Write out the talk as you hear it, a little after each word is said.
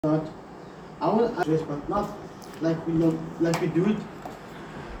not. I want to address, but not like we know, like we do it.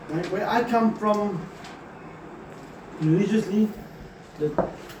 Right? Where I come from, religiously, the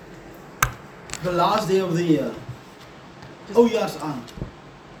last day of the year. Oh yes, aunt.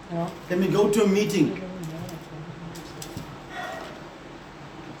 Ja. Then we go to a meeting.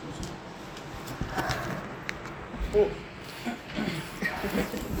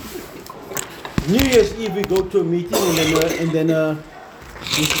 New Year's Eve we go to a meeting and then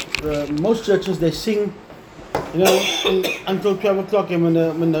most churches they sing, until 12 o'clock, and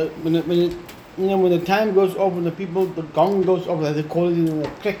when the time goes off, when the gong goes off, like they call it, the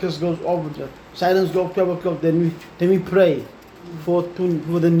crackers goes off, the silence goes off, 12 o'clock, then we pray for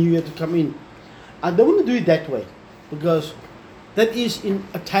the new year to come in. I don't want to do it that way because that is in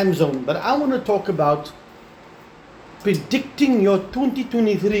a time zone, but I want to talk about predicting your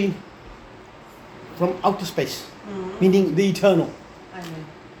 2023 from outer space, meaning the eternal. Amen.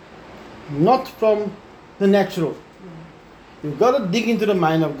 Not from the natural. You've got to dig into the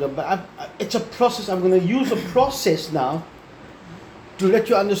mind of God. But it's a process. I'm going to use a process now to let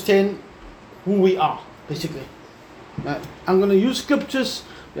you understand who we are, basically. I'm going to use scriptures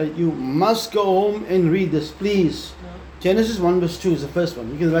that you must go home and read this, please. No. Genesis 1 verse 2 is the first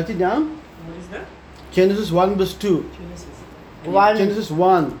one. You can write it down. What is that? Genesis 1 verse 2. Genesis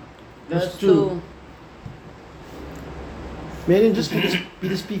 1 verse 2. Marion, just be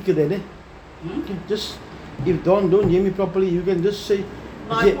the speaker there. Okay, just, if don't hear me properly, you can just say,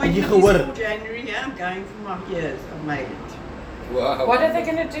 My point is for January, I'm going for my years. I've made it. Wow. What are they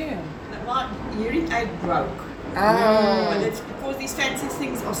going to do? My hearing aid broke. But it's because these fancy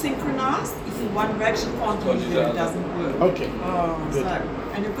things are synchronized. If one breaks, you can't use it, it doesn't work. Okay. So,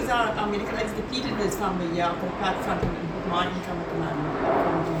 and because our medical aid is depleted this time of year, I've got quite front and with my income at the moment, I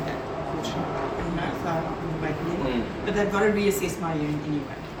can't do that, unfortunately. So I'm going to make it. But they've got to reassess my hearing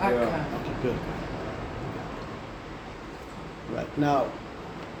anyway. Okay. Okay, good. Right, now,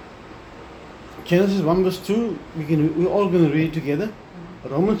 Genesis 1 verse 2, we're all going to read it together.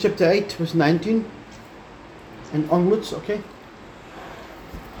 Romans chapter 8 verse 19 and onwards, okay?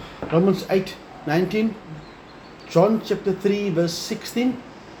 Romans 8, 19. John chapter 3 verse 16.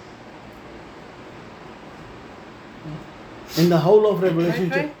 And the whole of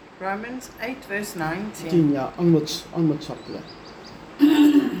Revelation Okay. Romans 8 verse 19. 15, yeah, onwards after that.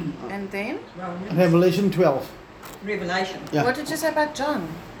 And then? Revelation 12. Revelation. Yeah. What did you say about John?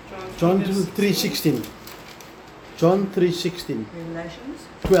 John 3:16. John 3:16. Revelations.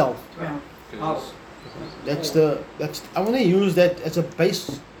 12. Oh. I want to use that as a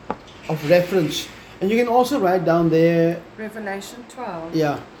base of reference. And you can also write down there, Revelation 12.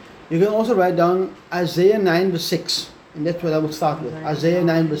 yeah, you can also write down Isaiah 9 verse 6. And that's what I will start with. Isaiah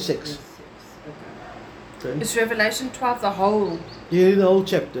 9 verse 6. Okay. Is Revelation 12 the whole? You read the whole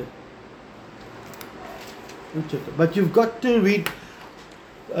chapter. But you've got to read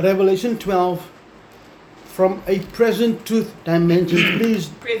Revelation 12 from a present truth dimension. Please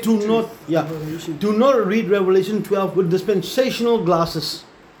do not read Revelation 12 with dispensational glasses.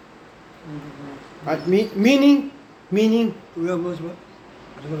 Right? Meaning Revelation,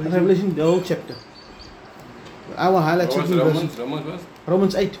 the whole chapter. I will highlight certain verses.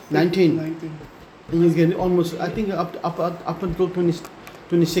 Romans 8, 19. And you can almost, I think up until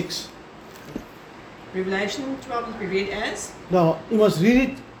 26. Revelation 12 must be read as? Now, you must read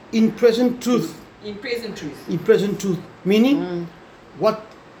it in present truth. In present truth. In present truth. Meaning, what,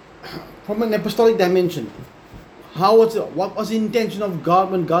 from an apostolic dimension, what was the intention of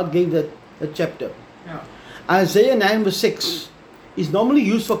God when God gave that chapter? Yeah. Isaiah 9 verse 6 is normally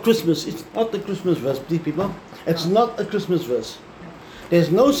used for Christmas. It's not a Christmas verse, please people. It's not a Christmas verse. There's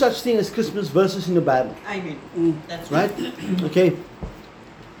no such thing as Christmas verses in the Bible. Amen. That's Right? Okay.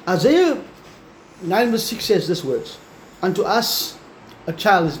 Isaiah 9 verse 6 says these words. Unto us a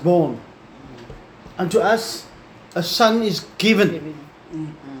child is born. Unto us a son is given.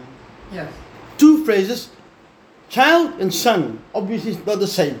 Yes. Two phrases. Child and son. Obviously it's not the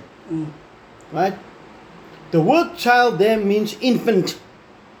same. Right? The word child there means infant.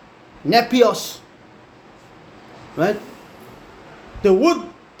 Nepios. Right? The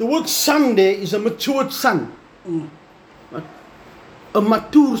word son there is a matured son. Right? A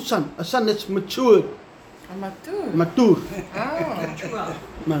mature son. A son that's matured. A mature. Mature.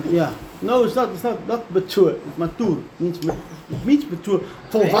 Oh. Yeah. No, it's not mature. It's mature. It means mature.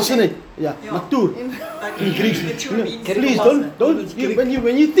 Volwassenen. Yeah. Mature. In Greek. Please don't.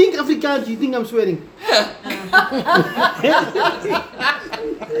 When you think Afrikaans, you think I'm swearing.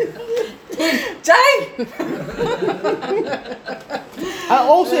 Jay! I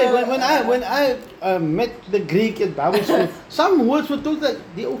also, when I met the Greek at Bible school, some words were told that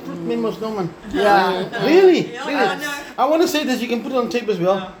the old fruit men must know, man. Yeah. Really? Yeah, Really? I know. I want to say this, you can put it on tape as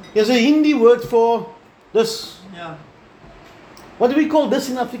well. Yeah. There's a Hindi word for this. Yeah. What do we call this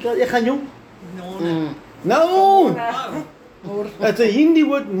in Africa? Ek gaan jou? No. No! Oh. It's a Hindi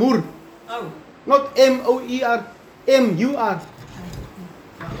word, mur. Oh. Not M-O-E-R, M-U-R.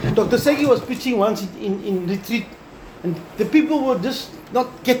 Dr. Segi was preaching once in retreat, and the people were just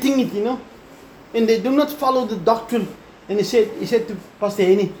not getting it, you know. And they do not follow the doctrine. And he said to Pastor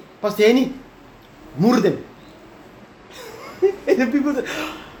Henny, moer them. And the people said,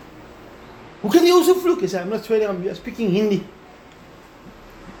 hoe kan jy also vloek? He said, I'm not swearing, I'm speaking Hindi.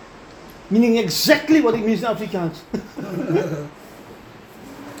 Meaning exactly what it means in Afrikaans.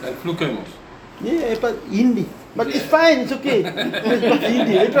 En vloeken mos. Yeah, but Hindi. But it's fine, it's okay. It's not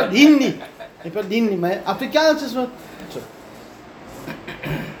Hindi. Hij praat Hindi. Maar Afrikaans is wat... So.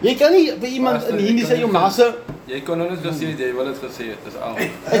 Jy kan nie vir iemand in Hindi sê jou massa. Jy kon nou net gesê het, jy wil het gesê het, dis al.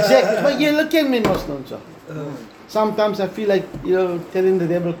 Exactly. Maar jy ken my mos nou so. Sometimes I feel like, you know, telling the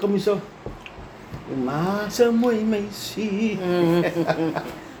devil, kom hier so. Jou massa mooi meisie.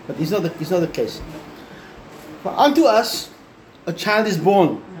 But it's not the case. For unto us, a child is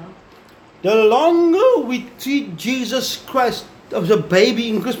born. The longer we treat Jesus Christ as a baby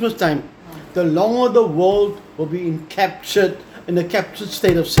in Christmas time, the longer the world will be in a captured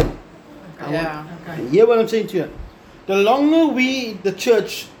state of sin. Yeah. Okay. You hear what I'm saying to you? The longer we, the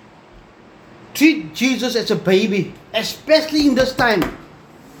church, treat Jesus as a baby, especially in this time,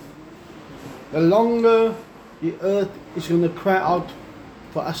 the longer the earth is going to cry out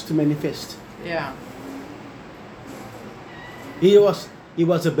for us to manifest. Yeah. He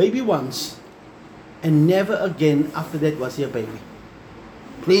was a baby once, and never again after that was he a baby.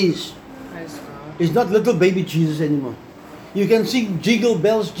 Please. Praise God. It's not little baby Jesus anymore. You can sing jingle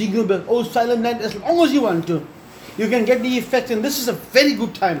bells, oh silent night, as long as you want to. You can get the effect, and this is a very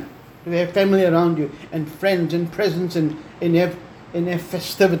good time to have family around you, and friends, and presents, and have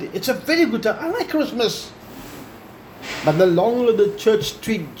festivity. It's a very good time. I like Christmas. But the longer the church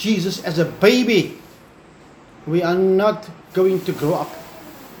treats Jesus as a baby, we are not going to grow up.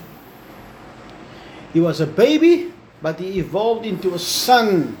 He was a baby, but he evolved into a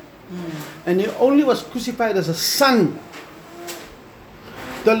son. And he only was crucified as a son.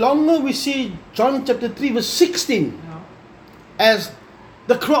 The longer we see John chapter 3 verse 16 as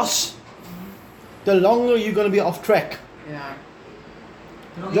the cross, the longer you're going to be off track. Yeah.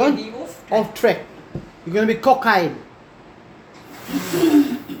 John? Be off. Off track. You're going to be cockeyed.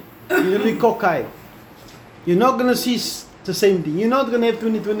 You're going to be cockeyed. You're not going to see the same thing. You're not going to have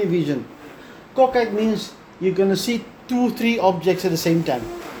 20/20 vision. Cockeyed means you're going to see 2-3 objects at the same time.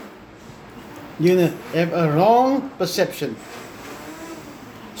 You're going to have a wrong perception.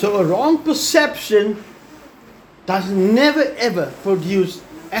 So a wrong perception does never ever produce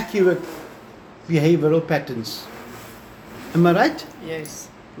accurate behavioral patterns. Am I right? Yes.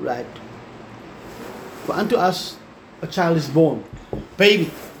 Right. For unto us a child is born,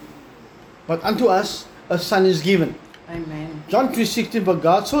 baby. But unto us a son is given. Amen. John 3:16, for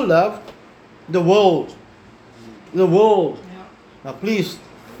God so loved the world. The world. Yeah. Now please,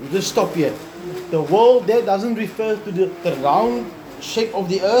 just stop here. The world there doesn't refer to the round shape of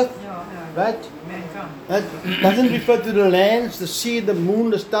the earth, Yeah. right? Mankind. That doesn't refer to the lands, the sea, the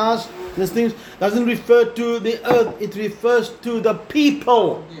moon, the stars, these things. Doesn't refer to the earth. It refers to the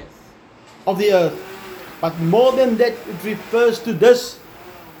people Yes. of the earth. But more than that, it refers to this.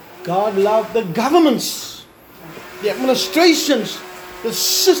 God loved the governments, the administrations, the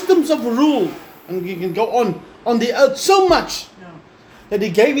systems of rule, and you can go on the earth so much Yeah. that He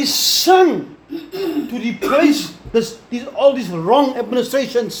gave His Son to replace all these wrong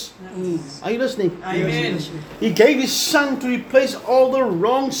administrations. Are you listening? Amen. He gave His Son to replace all the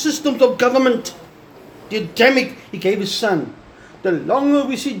wrong systems of government. The Adamic, He gave His Son. The longer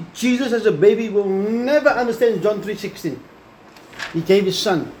we see Jesus as a baby, we'll never understand John 3:16. He gave His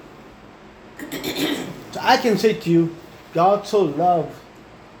Son. So I can say to you, God so loved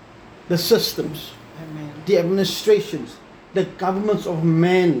the systems, Amen. the administrations, the governments of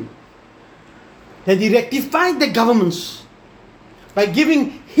man, that He rectified the governments by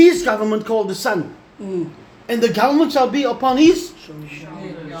giving His government called the Son. And the government shall be upon His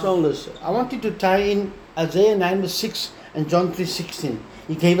shoulders. I want you to tie in Isaiah 9 verse 6 and John 3:16.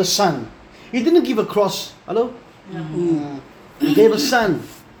 He gave a son. He didn't give a cross. Hello? He gave a son.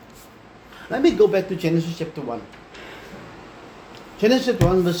 Let me go back to Genesis chapter 1. Genesis chapter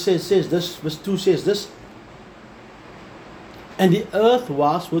 1 verse says this, verse 2 says this. And the earth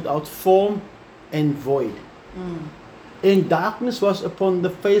was without form and void. And darkness was upon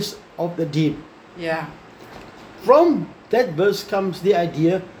the face of the deep. Yeah. From that verse comes the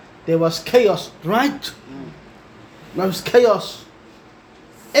idea there was chaos, right? There was chaos.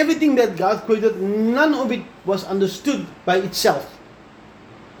 Everything that God created, none of it was understood by itself.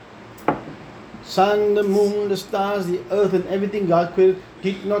 Sun, the moon, the stars, the earth, and everything God created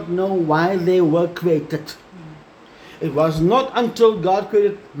did not know why they were created. It was not until God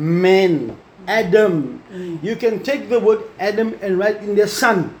created man, Adam. You can take the word Adam and write in the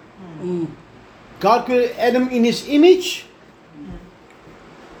sun. God created Adam in his image.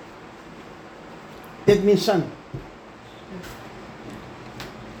 That means son.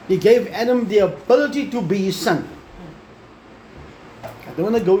 He gave Adam the ability to be his son. I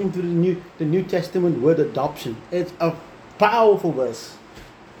don't want to go into the New Testament word adoption. It's a powerful verse.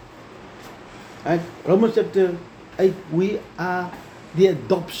 Right? Romans chapter 8, we are the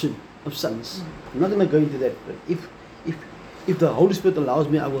adoption of sons. I'm not going to go into that, but if the Holy Spirit allows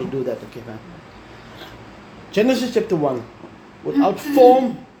me, I will do that. Okay, fine. Genesis chapter 1, without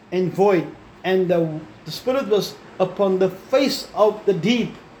form and void, and the Spirit was upon the face of the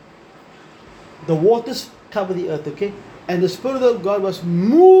deep. The waters cover the earth, okay? And the Spirit of God was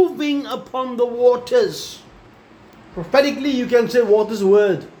moving upon the waters. Prophetically, you can say water's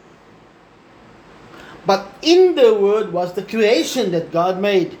word. But in the word was the creation that God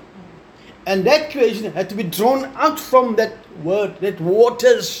made. And that creation had to be drawn out from that word, that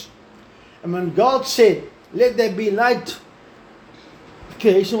waters. And when God said, let there be light,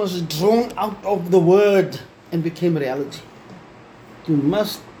 creation was drawn out of the word and became reality. You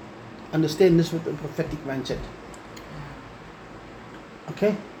must understand this with a prophetic mindset.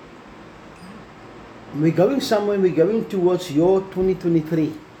 Okay? We're going somewhere, we're going towards your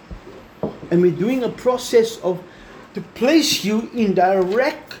 2023. And we're doing a process to place you in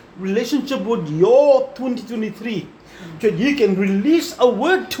direct relationship with your 2023. So you can release a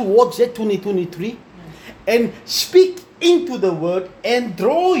word towards that 2023 and speak into the word and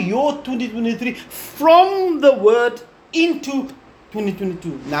draw your 2023 from the word into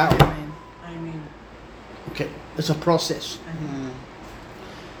 2022. Now, Amen. okay, it's a process.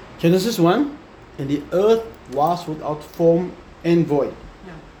 Genesis 1, and the earth was without form and void.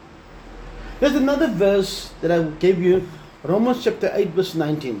 Yeah. There's another verse that I gave you, Romans chapter 8 verse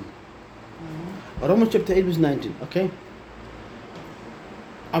 19. Romans chapter 8 verse 19, okay?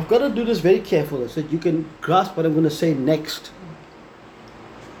 I've got to do this very carefully so that you can grasp what I'm going to say next.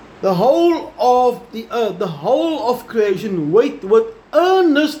 The whole of the earth, the whole of creation wait with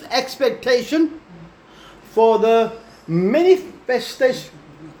earnest expectation for the manifestation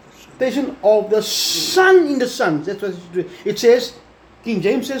of the Son in the sons. That's what it says. King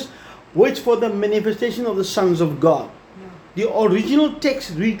James says, wait for the manifestation of the sons of God. The original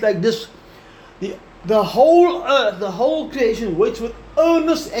text reads like this. The whole earth, the whole creation waits with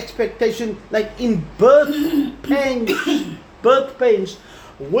earnest expectation, like in birth pains,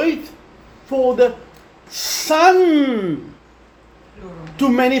 wait for the Son to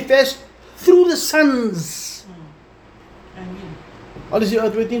manifest through the sons. Amen. What is the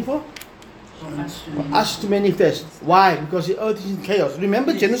earth waiting for? For us to manifest. Why? Because the earth is in chaos.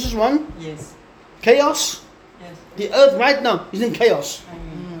 Remember Genesis 1? Yes. Chaos? Yes. The earth right now is in chaos.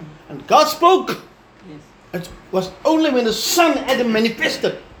 Amen. And God spoke. Yes. It was only when the Son Adam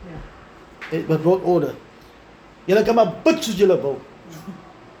manifested. Yeah. It was brought order. Julle kan maar bid soos julle wil.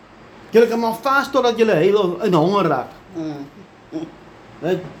 Julle kan maar vas totdat julle heel in honger raak.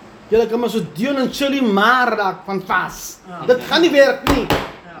 Right? Julle kan maar so Dion en Shirley maar raak van vas. Dit gaan nie werk nie.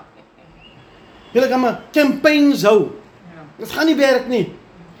 Ja. Julle kan maar campaigns hou. Ja. Dit gaan nie werk nie.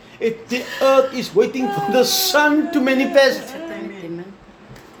 The earth is waiting for the Son to manifest. Amen.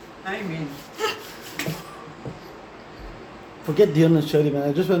 Amen. Forget Dion and Shirley, man.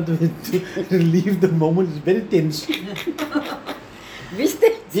 I just want to relieve the moment. It's very tense.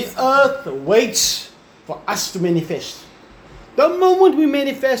 The earth waits for us to manifest. The moment we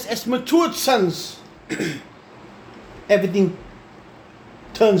manifest as matured sons, everything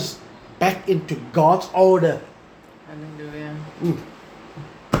turns back into God's order. Hallelujah.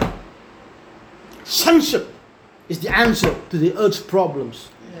 Sonship is the answer to the earth's problems.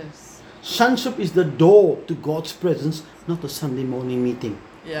 Yes. Sonship is the door to God's presence, not a Sunday morning meeting.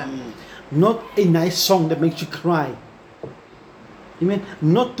 Yeah. Not a nice song that makes you cry. Amen.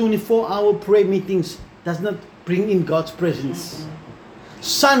 Not 24-hour prayer meetings does not bring in God's presence.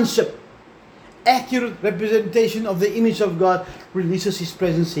 Sonship, accurate representation of the image of God, releases His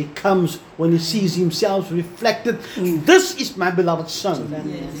presence. He comes when He sees Himself reflected. This is my beloved Son.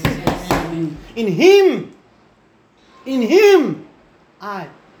 Yes. In Him In Him I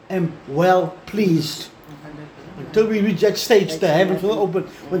am well pleased. Until we reach that stage, the heavens will open.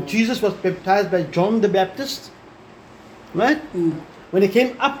 When Jesus was baptized by John the Baptist, right? When He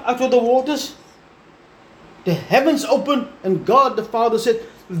came up out of the waters, the heavens opened and God the Father said,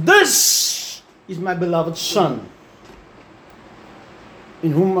 "This is my beloved Son,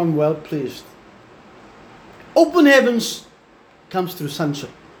 in whom I'm well pleased." Open heavens comes through sonship.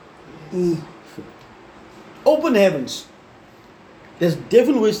 Open heavens. There's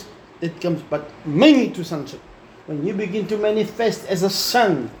different ways it comes, but mainly through sonship. When you begin to manifest as a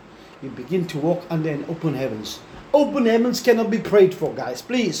son, you begin to walk under an open heavens. Open heavens cannot be prayed for, guys.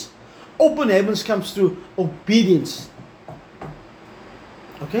 Please. Open heavens comes through obedience.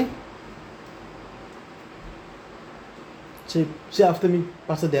 Okay? Say after me,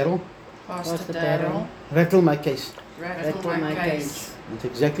 Pastor Darrel. Pastor Darrel, Rattle my case. rattle my case. That's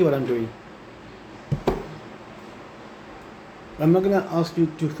exactly what I'm doing. I'm not going to ask you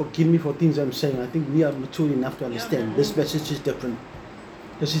to forgive me for things I'm saying. I think we are mature enough to understand. This message is different.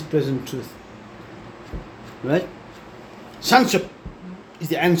 This is present truth. Right? Sonship is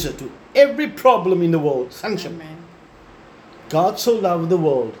the answer to every problem in the world. Sonship. Amen. God so loved the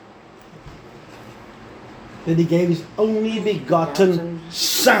world that He gave His only begotten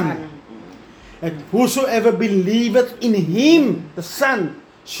Son. And whosoever believeth in Him, the Son,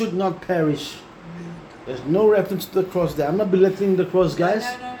 should not perish. There's no reference to the cross there. I'm not belittling the cross, guys.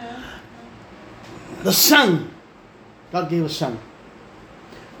 No. The Son. God gave a Son.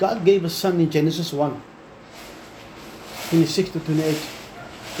 God gave a Son in Genesis 1, 26 to 28.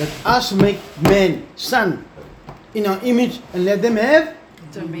 Let us make man, Son, in our image and let them have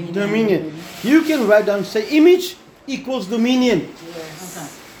dominion. You can write down, say image equals dominion.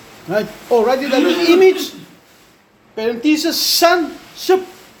 Yes. Right? Or write it down as image, parenthesis, sonship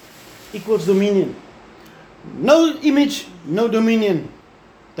equals dominion. No image, no dominion.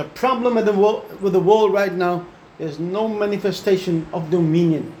 The problem with the world right now, there's no manifestation of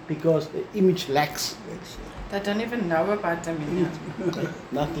dominion because the image lacks. They don't even know about dominion.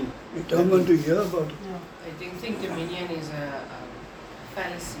 Nothing. We don't want to hear about it. I do think dominion is a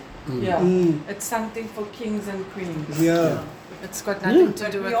fallacy. Yeah. Mm. It's something for kings and queens. Yeah. It's got nothing to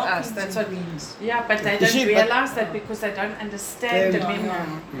But do we with are us. kings That's and what. queens. Yeah, but they You don't see, but- realize that because they don't understand Yeah.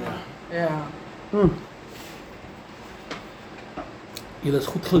 dominion. Yeah. Julle is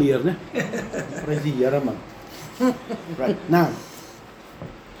goed geleer, né? Prys die Here, man. Right, now.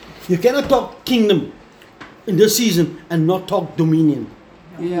 You cannot talk kingdom in this season and not talk dominion.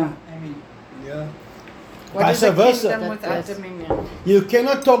 Yeah. Amen. Yeah. What is Vice a versa. kingdom without dominion? You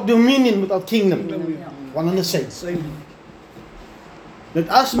cannot talk dominion without kingdom. Yeah. One and the same. Same. Let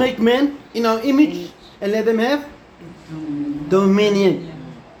us make men in our image and let them have dominion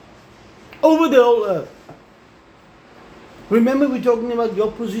over the whole earth. Remember, we're talking about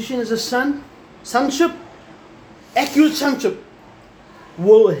your position as a son. Sonship, accurate sonship,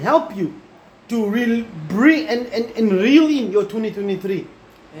 will help you to really bring and reel in your 2023.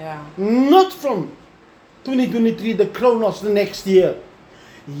 Yeah. Not from 2023, the chronos, the next year.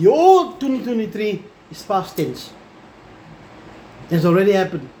 Your 2023 is past tense. It's already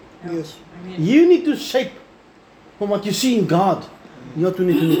happened. Yes. Amen. You need to shape from what you see in God, your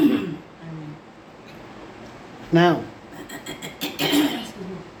 2023. Amen. Now,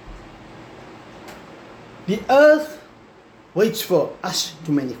 the earth waits for us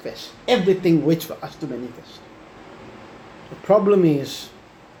to manifest. Everything waits for us to manifest. The problem is,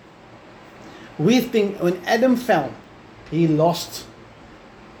 we think when Adam fell, he lost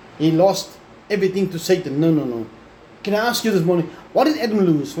everything to Satan. No. Can I ask you this morning, what did Adam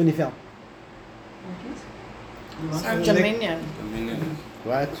lose when he fell? Dominion. Dominion.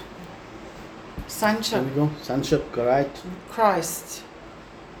 Right? There Sonship. we go. Sonship, correct. Christ.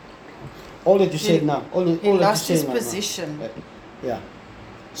 All that you said now. All He that you lost said his now. position. Yeah.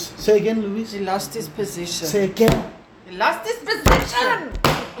 Say again, Louise. He lost his position. Say again. He lost his position.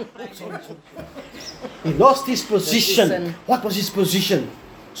 He lost his position. Position. What was his position?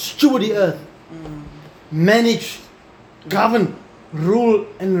 Steward the earth. Manage, govern, rule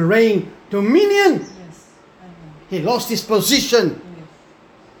and reign. Dominion. Yes. Amen. He lost his position. Yes.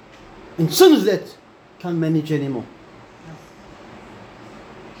 And since that, can't manage anymore.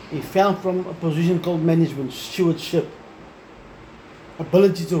 He fell from a position called management, stewardship,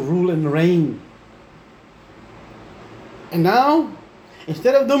 ability to rule and reign. And now,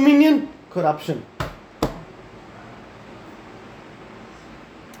 instead of dominion, corruption.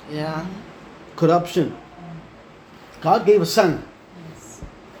 Yeah. Corruption. God gave a son, Yes.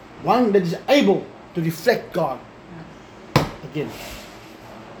 one that is able to reflect God. Again.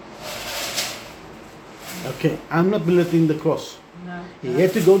 Okay, I'm not belittling the cross. No. He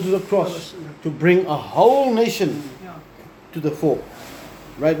had to go to the cross to bring a whole nation Yeah. to the fore.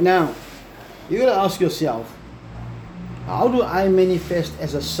 Right now, you gotta ask yourself, how do I manifest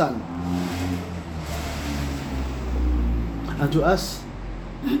as a son? Unto us,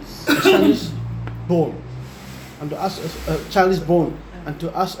 a son is born. Unto us, a child is born. Unto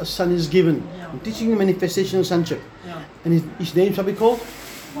us, a son is given. I'm teaching you manifestation of sonship. Yeah. And his name shall be called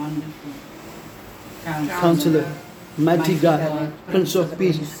Wonderful. Counselor, Mighty God, Prince of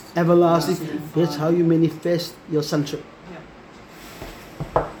Peace, Everlasting. That's how you manifest your sonship.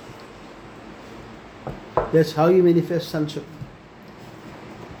 That's how you manifest sonship.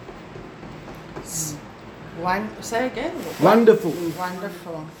 Say again. Wonderful,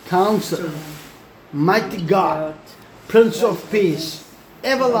 Wonderful. Counselor, Mighty God, Prince of Peace,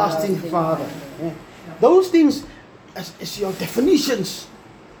 Everlasting Father. Yeah. Those things is your definitions.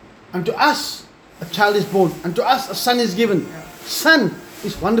 Unto us a child is born. Unto us a son is given. Son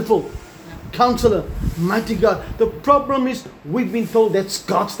is wonderful. Counselor, Mighty God. The problem is we've been told that's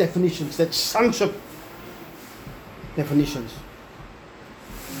God's definitions. That's sonship definitions.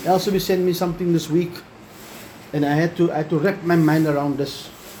 Also, sent me something this week, and I had to wrap my mind around this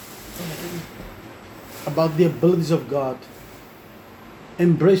about the abilities of God,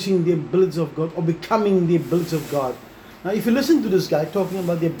 embracing the abilities of God, or becoming the abilities of God. Now, if you listen to this guy talking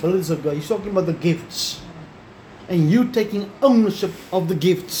about the abilities of God, he's talking about the gifts, and you taking ownership of the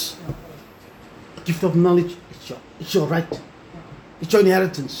gifts. Gift of knowledge, it's your right, it's your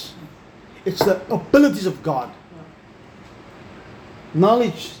inheritance, it's the abilities of God.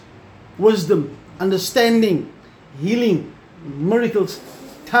 Knowledge, wisdom, understanding, healing, miracles,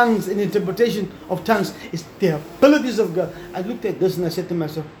 tongues, and interpretation of tongues is the abilities of God. I looked at this and I said to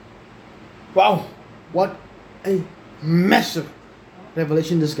myself, wow, what a massive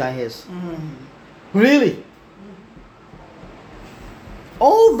revelation this guy has. Really?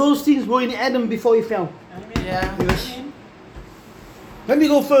 All those things were in Adam before he fell. Yeah. Yes. Let me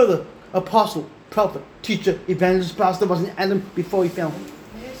go further. Apostle, prophet, teacher, evangelist, pastor was in Adam before he fell.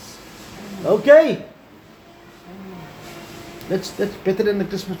 Yes. Okay. That's better than the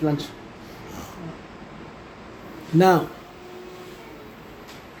Christmas lunch. Now,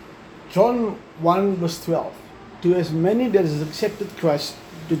 John 1 verse 12. To as many that has accepted Christ,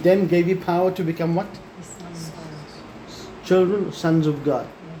 to them gave he power to become what? Children, sons of God.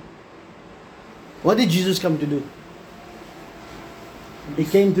 What did Jesus come to do? He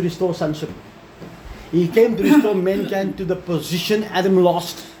came to restore sonship. He came to restore mankind to the position Adam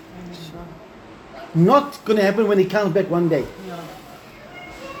lost. Not going to happen when he comes back one day.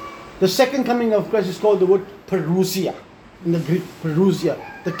 The second coming of Christ is called the word parousia. In the Greek,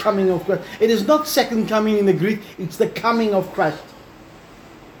 parousia, the coming of Christ. It is not second coming in the Greek, it's the coming of Christ.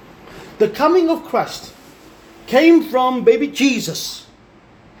 The coming of Christ came from baby Jesus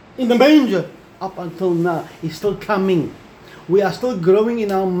in the manger up until now. He's still coming. We are still growing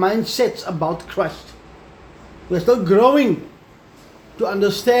in our mindsets about Christ. We are still growing to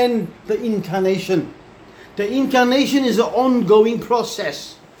understand the incarnation. The incarnation is an ongoing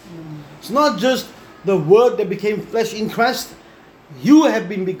process. It's not just the Word that became flesh in Christ. You have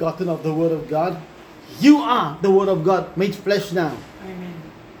been begotten of the Word of God. You are the Word of God made flesh now. Amen.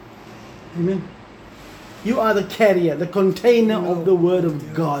 Amen. You are the carrier, the container of the Word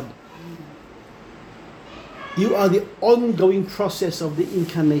of God. You are the ongoing process of the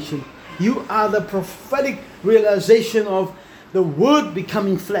incarnation. You are the prophetic realization of the Word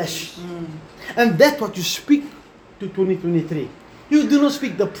becoming flesh. And that's what you speak to 2023. You do not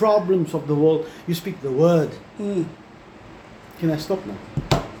speak the problems of the world. You speak the Word. Can I stop now?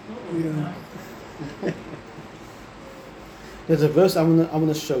 Yeah. There's a verse I'm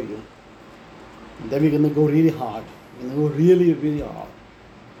gonna show you. And then we're gonna go really hard. We're gonna go really, really hard.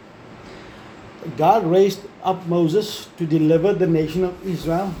 God raised up Moses to deliver the nation of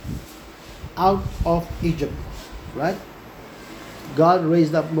Israel out of Egypt. Right? God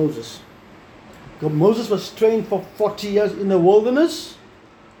raised up Moses. Moses was trained for 40 years in the wilderness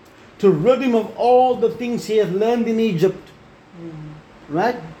to rid him of all the things he had learned in Egypt.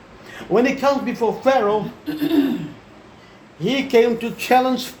 Right? When he comes before Pharaoh, he came to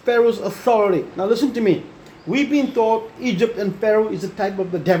challenge Pharaoh's authority. Now listen to me. We've been taught Egypt and Pharaoh is a type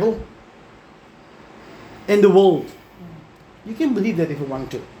of the devil and the world. You can believe that if you want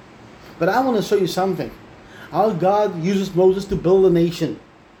to. But I want to show you something. How God uses Moses to build a nation.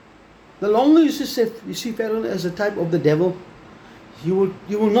 The longer you see Pharaoh as a type of the devil, you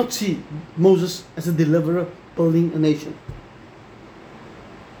will not see Moses as a deliverer building a nation.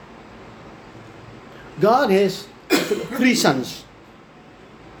 God has 3 sons.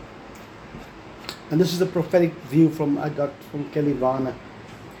 And this is a prophetic view from I got from Kelly Varner.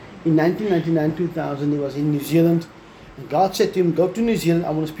 In 1999, 2000, he was in New Zealand. And God said to him, go to New Zealand, I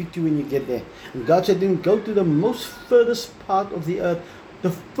want to speak to you when you get there. And God said to him, go to the most furthest part of the earth,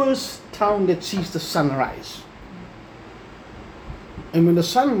 the first town that sees the sunrise. And when the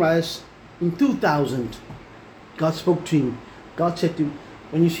sunrise in 2000, God spoke to him. God said to him,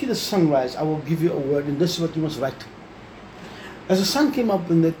 when you see the sunrise, I will give you a word, and this is what you must write. As the sun came up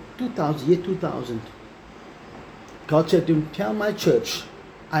in the year 2000, God said to him, tell my church,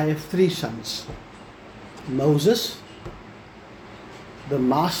 I have 3 sons. Moses, the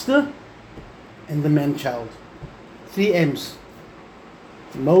master, and the man-child. 3 M's.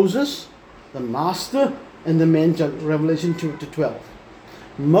 Moses, the master, and the man-child. Revelation 2-12.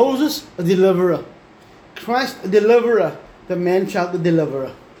 Moses, a deliverer. Christ, a deliverer. The man-child, the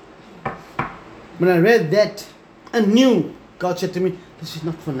deliverer. When I read that, I knew God said to me, this is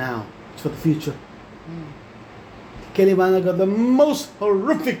not for now, it's for the future. Kelly Varner got the most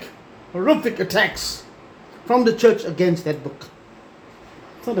horrific attacks from the church against that book.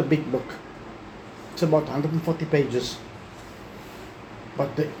 It's not a big book. It's about 140 pages.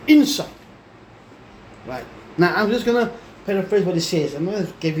 But the insight, right? Now I'm just going to paraphrase what he says. I'm not going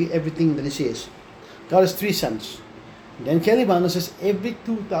to give you everything that he says. God has 3 sons. Then Kelly Varner says every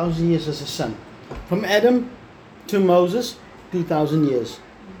 2,000 years is a son. From Adam to Moses, 2,000 years.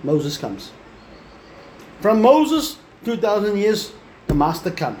 Moses comes. From Moses, 2,000 years, the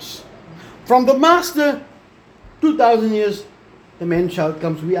master comes. From the master, 2,000 years, the man-child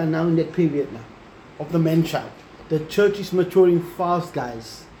comes. We are now in that period now of the man-child. The church is maturing fast,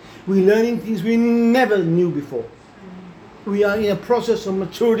 guys. We're learning things we never knew before. We are in a process of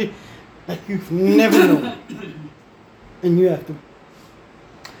maturity like you've never known. And you have to.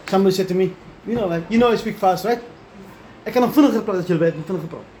 Somebody said to me, I speak fast, right? I kan nog vinniger praat as jy weet, vinniger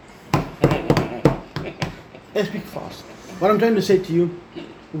praat. I speak fast. What I'm trying to say to you,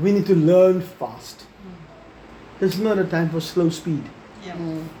 we need to learn fast. There's not a time for slow speed. Yeah.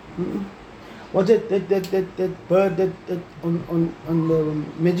 What's that bird that on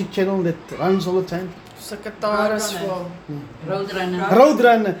the Magic Channel that runs all the time? Secretaris for Roadrunner.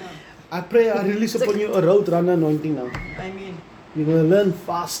 Roadrunner. I pray I release upon you a roadrunner anointing now. I mean, You're going to learn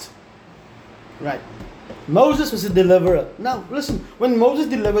fast. Right. Moses was a deliverer. Now, listen, when Moses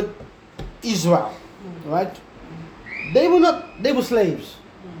delivered Israel, right, they were slaves.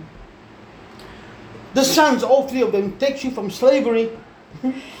 The sons, all 3 of them, takes you from slavery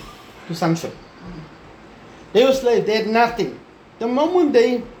to sonship. They were slaves, they had nothing. The moment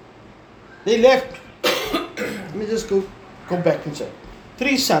they left, let me just go back and say,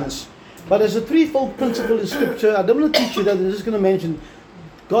 3 sons. But there's a threefold principle in Scripture. I don't want to teach you that, I'm just going to mention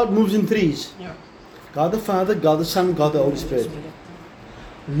God moves in 3s. yeah. God the Father, God the Son, God the Holy Spirit.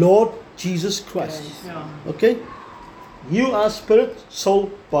 Lord Jesus Christ. Yeah. Okay? You are spirit,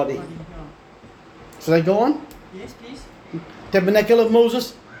 soul, body. Yeah. Should I go on? Yes, please. Tabernacle of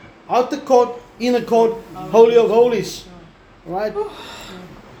Moses, outer court, inner court, Holy of Holies. Right? Don't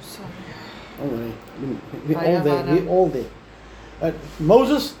worry. We're all there.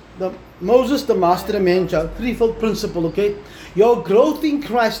 Moses, the master, the man-child, threefold principle, okay? Your growth in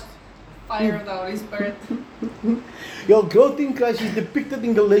Christ. Fire of the Holy Spirit. Your growth in Christ is depicted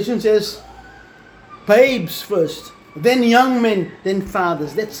in Galatians as babes first, then young men, then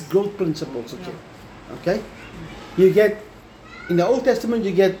fathers. That's growth principles, okay? Okay? You get, in the Old Testament,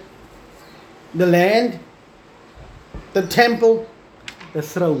 you get the land, the temple, the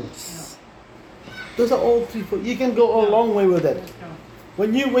throne. Those are all three. You can go a long way with that.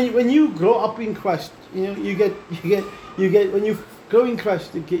 When you grow up in Christ, you get when you grow in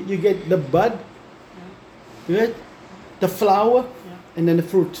Christ, you get the bud, you get the flower, and then the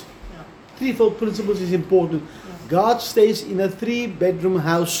fruit. Threefold principles is important. God stays in a 3-bedroom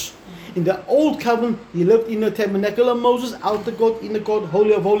house. In the old covenant, he lived in the tabernacle of Moses, outer court, inner court,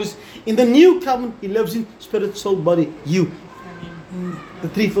 holy of holies. In the new covenant, he lives in spirit, soul, body, you. The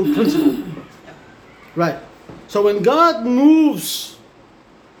threefold principle. Right. So when God moves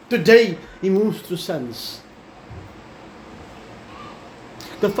today, he moves through sons.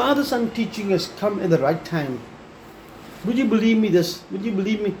 The Father-Son teaching has come at the right time. Would you believe me this? Would you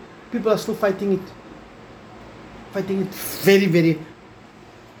believe me? People are still fighting it. Fighting it very, very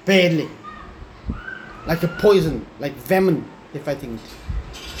badly. Like a poison, like vermin, they're fighting it.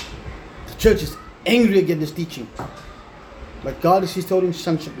 The church is angry against this teaching. But God is restoring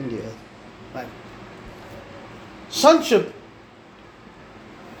sonship in the earth. Right. Sonship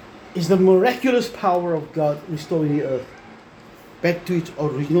is the miraculous power of God restoring the earth back to its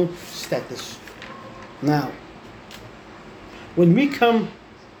original status. Now, when we come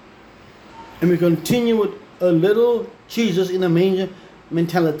and we continue with a little Jesus in a manger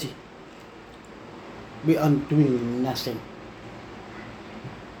mentality, we are doing nothing.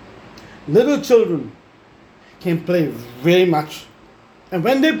 Little children can play very much, and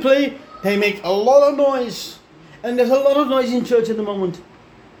when they play, they make a lot of noise, and there's a lot of noise in church at the moment.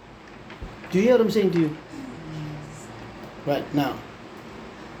 Do you hear what I'm saying to you? Right now.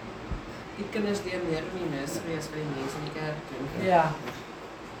 Die kinders leer meer minus wees vir die mense in die kerk. Yeah.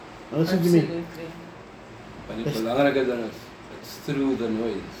 Listen to me. Absolutely. Maar die belangrike ding is, it's through the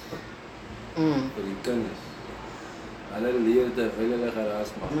noise. Vir die kinders. Hulle leer terwyl hulle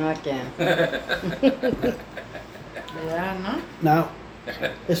geraas maak. Okay. Yeah, no? Now,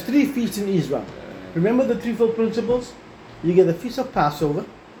 there's 3 feasts in Israel. Remember the threefold principles? You get the Feast of Passover,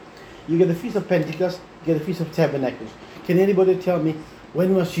 you get the Feast of Pentecost, you get the Feast of Tabernacles. Can anybody tell me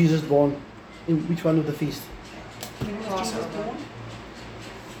when was Jesus born? In which one of the feasts? When was Jesus born?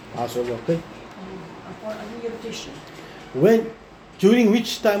 Passover, okay. I didn't get a question. During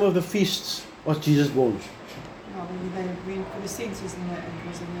which time of the feasts was Jesus born? No, when they went for the census, and it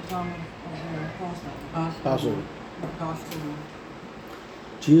was in the time of Passover. Passover. Passover.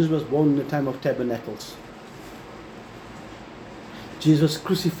 Jesus was born in the time of Tabernacles. Jesus was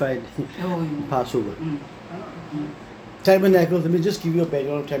crucified in Passover. Tabernacles, let me just give you a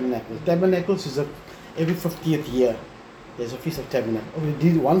background of Tabernacles. Tabernacles is every 50th year. There's a Feast of Tabernacles. We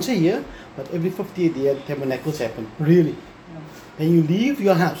did it once a year, but every 50th year Tabernacles happen. Really. When you leave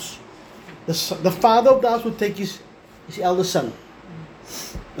your house, the father of the house would take his elder son.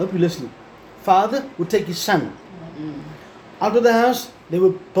 I hope you're listening. Father would take his son. Out of the house, they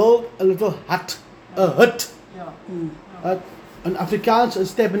would build a little hut. A hut. Yeah. In Afrikaans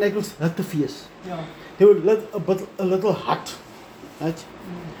is Tabernacles huttefees. Yeah. They would live a little hut, right?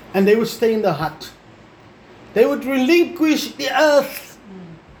 And they would stay in the hut. They would relinquish the earth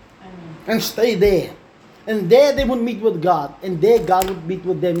and stay there. And there they would meet with God, and there God would meet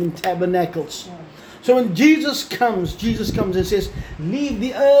with them in tabernacles. Yeah. So when Jesus comes and says, leave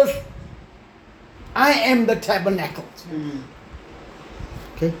the earth, I am the tabernacle.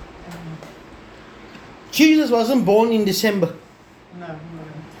 Okay? Jesus wasn't born in December. No.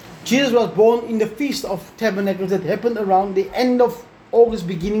 Jesus was born in the Feast of Tabernacles that happened around the end of August,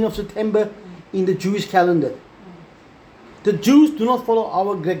 beginning of September in the Jewish calendar. The Jews do not follow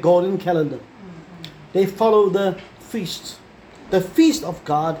our Gregorian calendar. They follow the feast. The feast of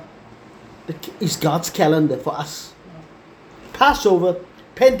God is God's calendar for us. Passover,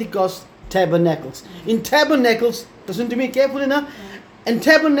 Pentecost, Tabernacles. In Tabernacles, listen to me carefully now. In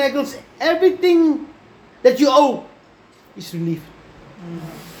Tabernacles, everything that you owe is relief.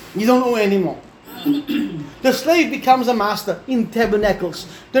 You don't owe anymore. The slave becomes a master in Tabernacles.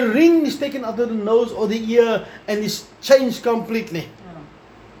 The ring is taken out of the nose or the ear and is changed completely.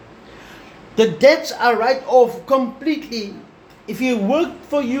 The debts are written off completely. If he worked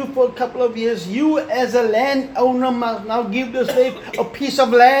for you for a couple of years, you as a landowner must now give the slave a piece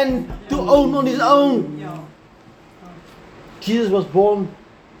of land to own on his own. Yeah. Jesus was born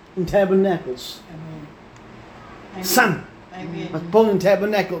in Tabernacles. Amen. Son Amen. was born in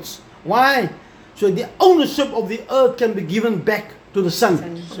Tabernacles. Why? So the ownership of the earth can be given back to the Son.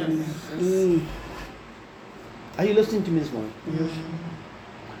 Are you listening to me this morning?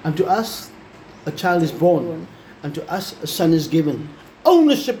 And to us, a child is born. And to us, a son is given.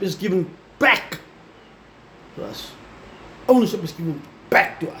 Ownership is given back to us. Ownership is given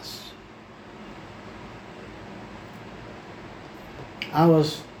back to us. I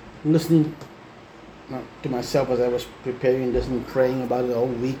was listening to myself as I was preparing this and praying about it all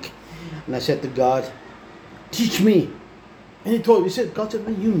week. And I said to God, teach me. And God said,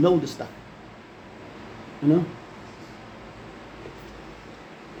 well, you know the stuff. You know?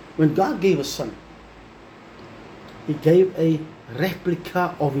 When God gave a son, He gave a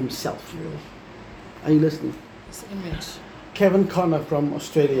replica of Himself. Are you listening? This image. Kevin Connor from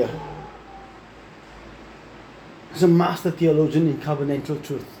Australia is a master theologian in covenantal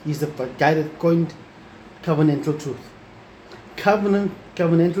truth. He's the guy that coined covenantal truth.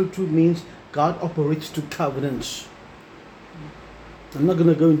 Covenantal truth means God operates through covenants. I'm not going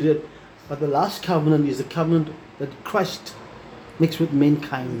to go into that, but the last covenant is the covenant that Christ makes with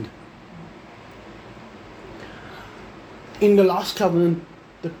mankind. In the last covenant,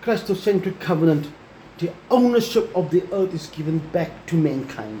 the Christocentric covenant, the ownership of the earth is given back to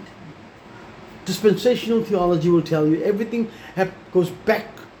mankind. Dispensational theology will tell you everything goes back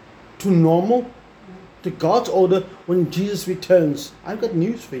to normal, to God's order when Jesus returns. I've got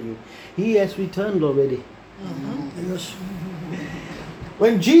news for you. He has returned already. Yes.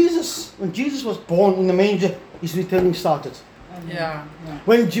 When Jesus was born in the manger, His returning started. Yeah.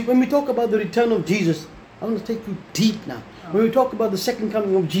 When we talk about the return of Jesus, I want to take you deep now. When we talk about the second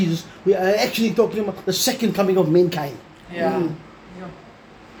coming of Jesus, we are actually talking about the second coming of mankind. Yeah.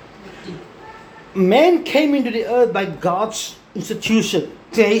 Man came into the earth by God's institution,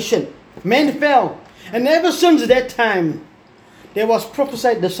 creation. Man fell. And ever since that time, there was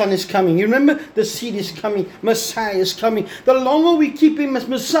prophesied the Son is coming. You remember? The seed is coming. Messiah is coming. The longer we keep him as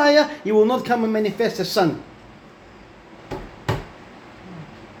Messiah, he will not come and manifest as Son.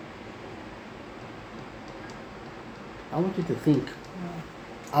 I want you to think.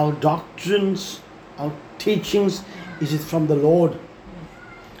 Our doctrines, our teachings, is it from the Lord?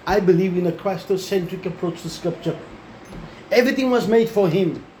 I believe in a Christocentric approach to Scripture. Everything was made for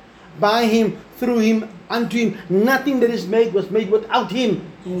Him, by Him, through Him, unto Him. Nothing that is made was made without Him.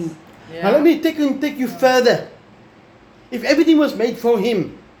 Yeah. Now let me take you further. If everything was made for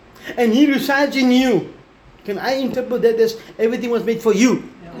Him, and He resides in you, can I interpret that as everything was made for you?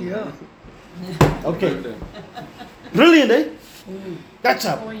 Yeah. Okay. Brilliant, eh? That's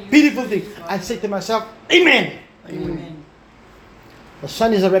a beautiful thing. I say to myself, Amen. Amen. The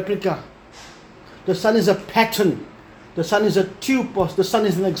Son is a replica. The Son is a pattern. The Son is a tupos. The Son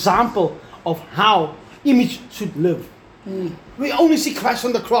is an example of how image should live. We only see Christ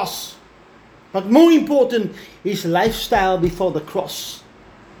on the cross. But more important, His lifestyle before the cross.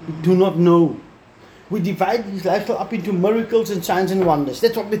 We do not know. We divide His lifestyle up into miracles and signs and wonders.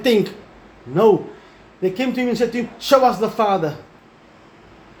 That's what we think. No. They came to Him and said to Him, show us the Father.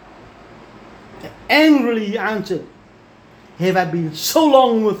 Angrily He answered, have I been so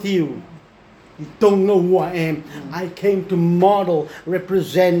long with you? You don't know who I am. I came to model,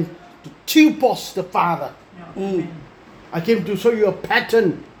 represent, to tupos the Father. I came to show you a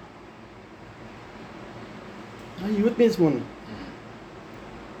pattern. Are you with me this morning?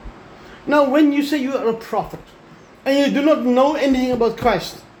 Now, when you say you are a prophet and you do not know anything about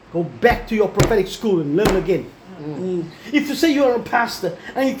Christ, go back to your prophetic school and learn again. If you say you are a pastor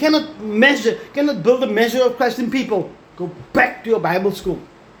and you cannot build a measure of Christ in people, go back to your Bible school.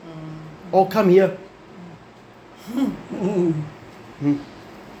 Or come here.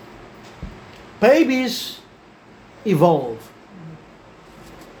 Babies evolve.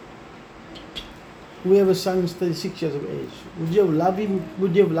 We have a son who's 36 years of age. Would you have loved him?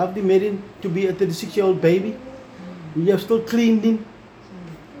 Would you have loved him, made him to be a 36-year-old baby? Would you have still cleaned him?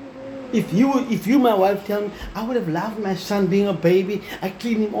 If you, my wife, tell me, I would have loved my son being a baby. I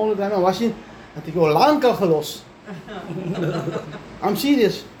clean him all the time. I wash him. I think, oh, lang ka gelos. I'm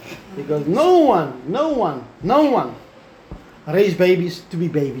serious. Because no one raise babies to be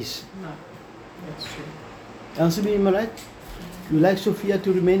babies. No. That's true. Answer me, am I right? You like Sophia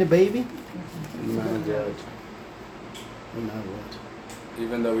to remain a baby? My God. My word.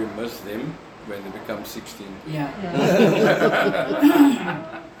 Even though we miss them when they become 16. Yeah.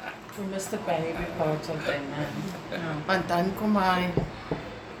 We missed the baby part of them, man. Want dan kom hy.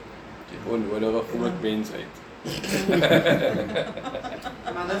 Die onnodige groot mens uit.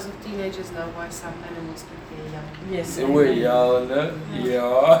 Mothers of teenagers know why some animals can be young. Yes. O ja, ne?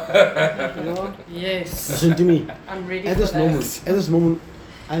 Ja. Yes. Listen to me. I'm ready At for this moment,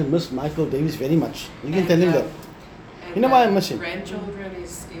 I miss Michael Davis very much. You can tell him that. You know why I miss him? Grandchildren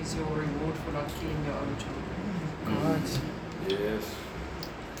is your reward for not killing your own children. God. Yes.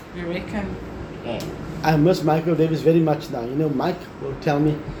 You reckon? I miss Michael Davis very much now. You know, Mike will tell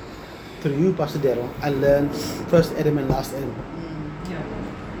me, through you, Pastor Darrel, I learned first Adam and last Adam.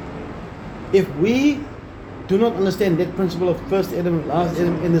 If we do not understand that principle of first Adam, last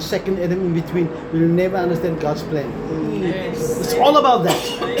Adam, and the second Adam in between, we will never understand God's plan. Yes. It's all about that.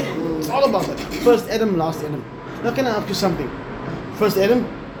 It's all about that. First Adam, last Adam. Now can I ask you something? First Adam,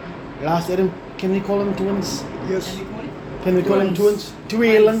 last Adam, can we call them twins? Yes. Can we call them twins?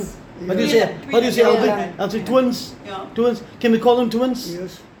 Tweeling. What do you say? What do you say, Albert? I'll say twins. Yeah. Twins. Can we call them twins?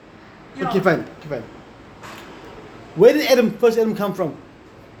 Yes. Okay, fine. Where did first Adam come from?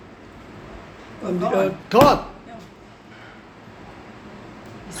 On the God. earth. God.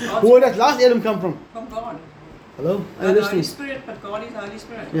 Yeah. Where does last Adam come from? From God. Hello? Are Not you the Holy listening? Spirit, but God is the Holy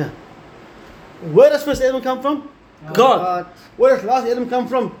Spirit. Yeah. Where does first Adam come from? God. Where does last Adam come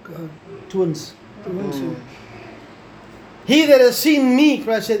from? God. Twins. Twins. He that has seen me,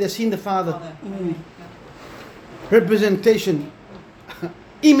 Christ said, has seen the Father. Father. Representation.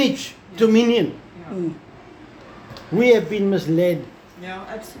 Image. Dominion. Yeah. We have been misled. Yeah,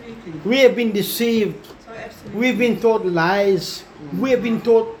 absolutely. We have been deceived. So absolutely. We've been taught lies. We have been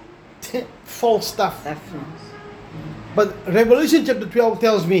taught false stuff. But Revelation chapter 12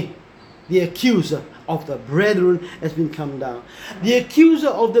 tells me the accuser, of the brethren has been come down. The accuser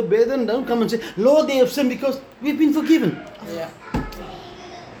of the brethren don't come and say, Lord, they have sinned because we've been forgiven. Yeah.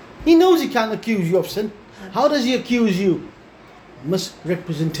 He knows he can't accuse you of sin. How does he accuse you?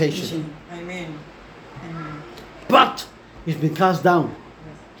 Misrepresentation. Amen. Amen. But he's been cast down.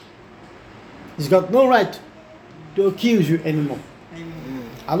 He's got no right to accuse you anymore. Amen.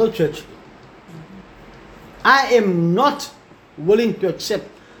 Hello, church. I am not willing to accept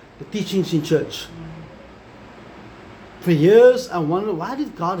the teachings in church. For years, I wondered, why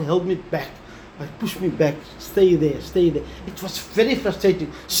did God hold me back? Like, push me back, stay there, stay there. It was very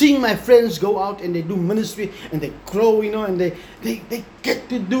frustrating. Seeing my friends go out and they do ministry and they grow, and they get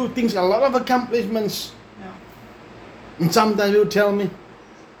to do things, a lot of accomplishments. Yeah. And sometimes they would tell me,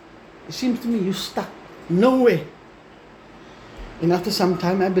 it seems to me you're stuck nowhere. And after some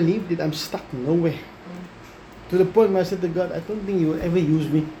time, I believed that I'm stuck nowhere. To the point where I said to God, I don't think you will ever use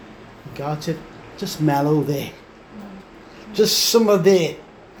me. God said, just mellow there. Just simmer there.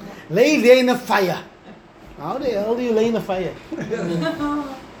 Lay there in the fire. How the hell do you lay in the fire?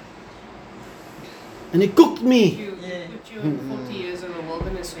 And He cooked me. You put you in 40 years in the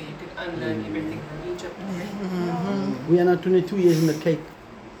wilderness so you could unlearn everything from Egypt. We are now 22 years in the cake.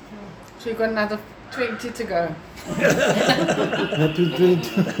 So you've got another 20 to go. Not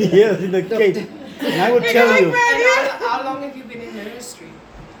 22 years in the cake. And I would tell you, And how long have you been in ministry?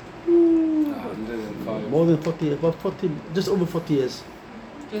 105. more than 40 years, about 40, just over 40 years.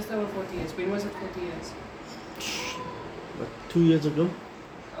 Just over 40 years. When was it 40 years? But 2 years ago,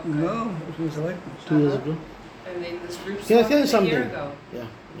 Okay. No, it was like 2 years ago. And then this group Can I tell you started a year something? ago. Yeah.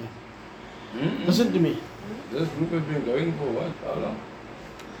 Mm-mm. Listen to me. This group has been going for what? How long?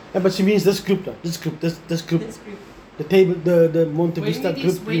 Yeah, but she means this group, this group. This group. The table, the Monte When Vista did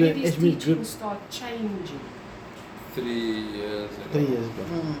these, group, when the did these Ashmead teachings group, start changing? 3 years ago. 3 years ago.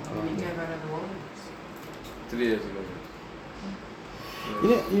 When you came out of the wilderness? 3 years ago.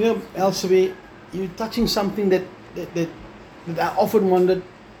 You know, Elsewhere, you're touching something that I often wondered,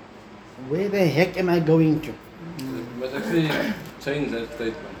 where the heck am I going to? You must actually change that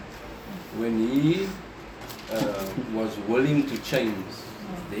statement. When he was willing to change,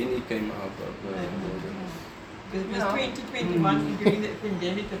 then he came out of the wilderness. It was Yeah. 2021 during the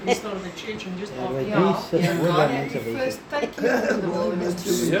pandemic that we started the church and just Yeah, after. right. Yeah, Please, yeah. what God that had means to of it. first take him to the wilderness to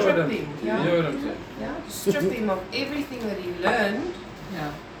You hear what strip I'm, him. you Yeah. hear what I'm saying? Yeah, to strip him of everything that he learned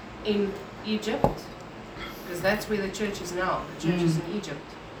Yeah. in Egypt, because that's where the church is now. The church is in Egypt.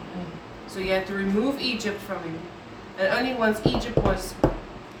 So you had to remove Egypt from him, and only once Egypt was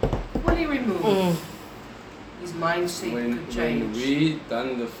fully removed, his mindset When could change. we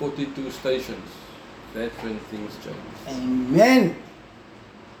done the 42 stations, that's when things changed. Amen.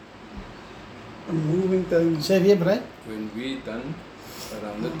 moving things. Say here, right? When we done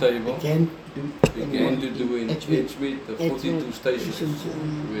around the table, Again, do began to do in Edgemead. Edgemead the 42 stations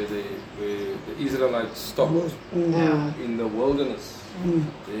where the Israelites stopped Almost, in the wilderness. mm.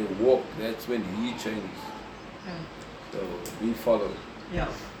 They walked, that's when he changed. So we followed. Yeah.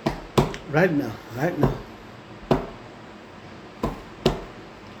 right now.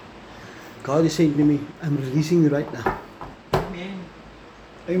 God is saying to me, I'm releasing you right now. Amen.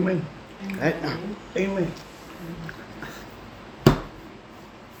 Amen. Right now. Amen.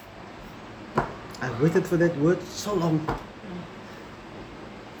 I waited for that word so long.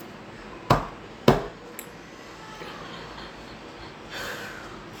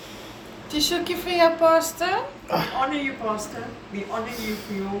 Tishoekie vir jou, pastor. We honor you, Pastor. We honor you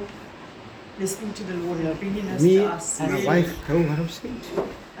for your listening to the Lord and bringing us Me to us. and my Really. wife know what I'm saying.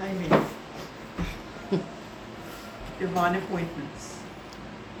 Amen. Divine appointments.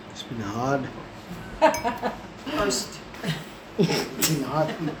 It's been hard. Post. It's been hard.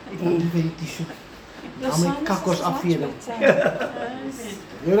 Ik moet die weer tissue. Al my kakkos afveren. Amen.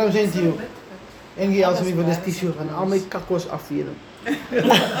 You know what I'm saying to you? En jy also vir dis tissue van al my kakkos afveren.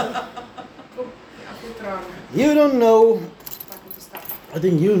 You don't know. I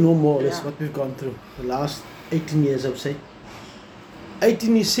think you know more or less what we've gone through the last 18 years, I would say.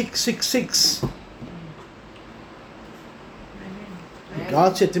 18 is 666.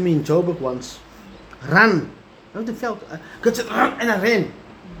 God said to me in Joburg once, run. Out the veld. God said, run, and I ran.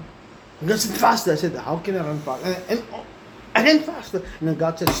 And God said, faster. I said, how can I run faster? And I ran faster. And then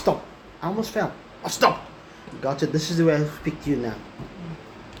God said, stop. I almost fell. I stopped. God said, this is the way I speak to you now.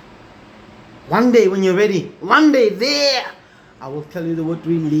 One day when you're ready, one day there, I will tell you the word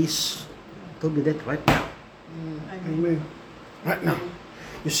release. He told me that right now. Amen. Right now.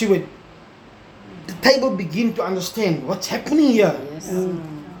 You see, when the table begin to understand what's happening here. Yes.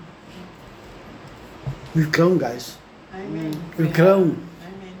 We've grown, guys. Amen. We've grown.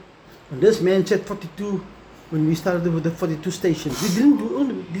 Amen. And this man said 42, when we started with the 42 stations. We didn't do,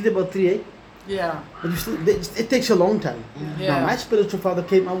 only did about 3, eh? Yeah. But it takes a long time. Yeah. Now, my spiritual father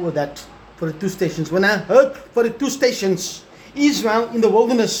came up with that 42 stations. When I heard 42 stations, Israel in the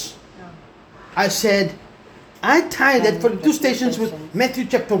wilderness, I said, I tie that 42 stations with Matthew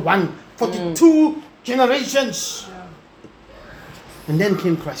chapter 1, 42 generations. And then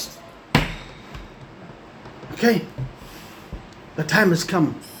came Christ. Okay. The time has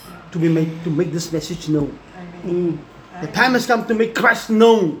come to make this message known. The time has come to make Christ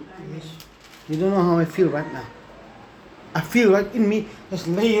known. You don't know how I feel right now. I feel right in me, there's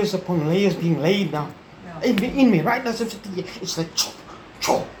layers upon layers being laid down. In me, right now, it's like chop,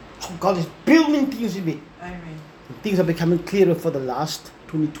 chop, chop. God is building things in me. Amen. And things are becoming clearer for the last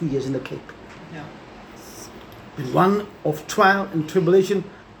 22 years in the Cape. Yeah. Been one of trial and tribulation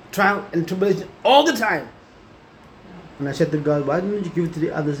all the time. And I said to God, why didn't you give it to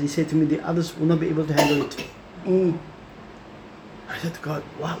the others? He said to me, the others will not be able to handle it. I said to God,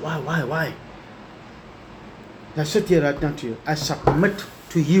 why? I sit here right now to you. I submit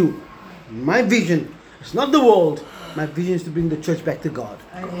to you. My vision is not the world. My vision is to bring the church back to God.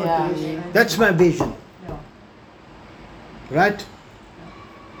 Yeah. That's my vision. Yeah. Right?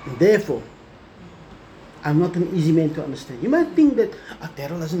 And therefore, I'm not an easy man to understand. You might think that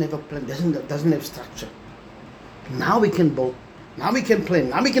Darrel doesn't have a plan, doesn't have structure. Now we can build. Now we can plan.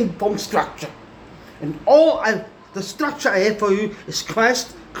 Now we can form structure. And the structure I have for you is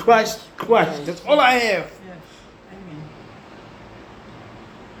Christ. That's all I have. Yes. Amen.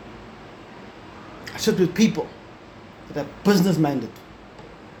 I sit with people that are business minded.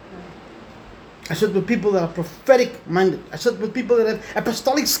 I sit with people that are prophetic minded. I sit with people that have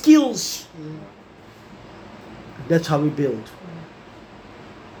apostolic skills. That's how we build.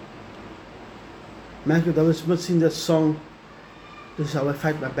 Michael W. Smith sing that song, this is how I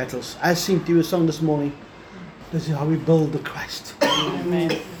fight my battles. I sing to you a song this morning, this is how we build the Christ.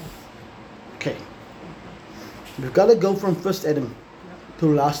 Amen. Okay. We've got to go from first Adam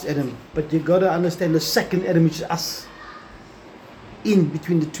to last Adam. But you've got to understand the second Adam, which is us. In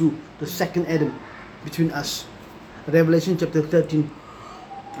between the two, the second Adam between us. Revelation chapter 13.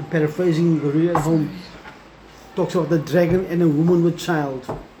 I'm paraphrasing, you can read it at home. Talks about the dragon and a woman with child.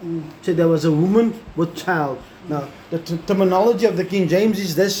 So there was a woman with child. Now, the terminology of the King James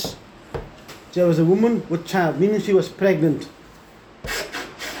is this. There was a woman with child, meaning she was pregnant.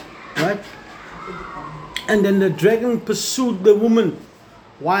 Right? And then the dragon pursued the woman.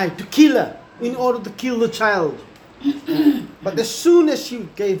 Why? To kill her, in order to kill the child. But as soon as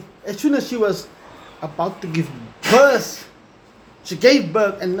she was about to give birth, she gave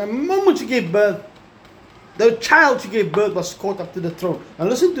birth, and the moment she gave birth, the child she gave birth was caught up to the throne. Now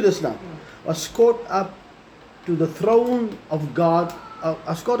listen to this now. Was caught up to the throne of God,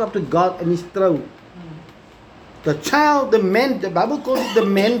 was caught up to God and his throne. The child, the man, the Bible calls it the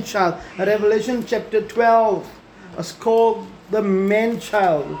man child. Revelation chapter 12 was called the man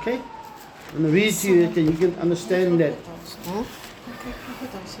child. Okay? I'm going to read to you and you can understand that.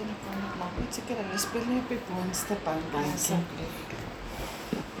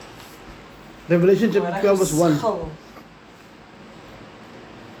 Revelation chapter 12 verse 1.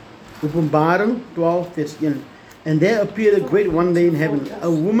 Openbaring 12 verse 1. And there appeared a great one day in heaven, a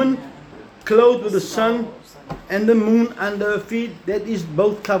woman clothed with the sun and the moon under her feet. That is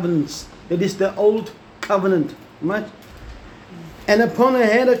both covenants. That is the old covenant. Right? And upon her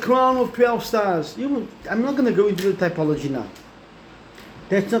head a crown of 12 stars. I'm not going to go into the typology now.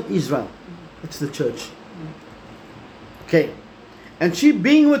 That's not Israel. It's the church. Okay. And she,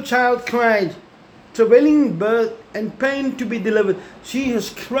 being with child, cried, travailing in birth and pain to be delivered. She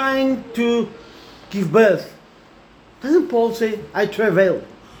is crying to give birth. Doesn't Paul say, I travail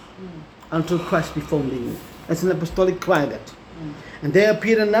until Christ be formed in you? That's an apostolic cry that. And there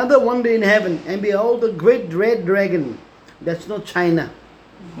appeared another one day in heaven, and behold, a great red dragon. That's not China.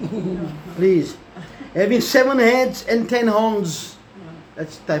 Please. Having 7 heads and 10 horns.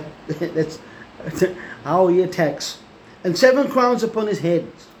 That's how he attacks. And 7 crowns upon his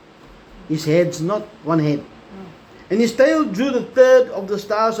heads. His head's not one head. And his tail drew the third of the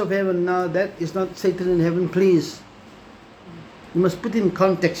stars of heaven. Now that is not Satan in heaven, please. You must put in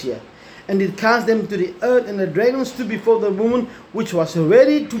context here. And it cast them to the earth, and the dragon stood before the woman, which was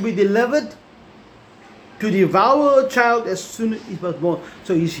ready to be delivered, to devour a child as soon as it was born.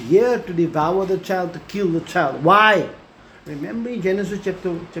 So he's here to devour the child, to kill the child. Why? Remember in Genesis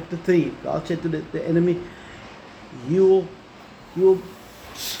chapter 3, God said to the enemy, you will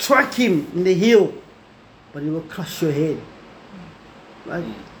strike him in the heel, but he will crush your head. Right?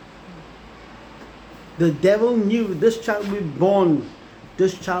 The devil knew this child would be born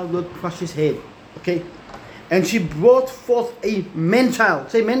this child will crush his head. Okay? And she brought forth a man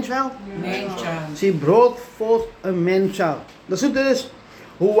child. Say man child? Man child. She brought forth a man child. Listen to this.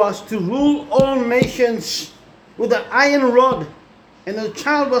 Who was to rule all nations with an iron rod. And the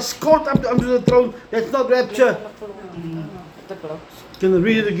child was caught up onto the throne. That's not rapture. Can I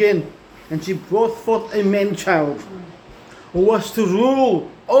read it again? And she brought forth a man child who was to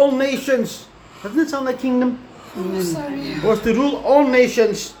rule all nations. Doesn't it sound like kingdom? Was to rule all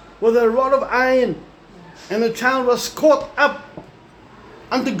nations with a rod of iron. And the child was caught up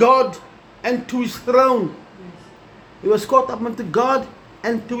unto God and to his throne. He was caught up unto God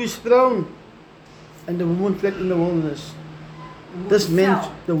and to his throne. And the woman fled in the wilderness. This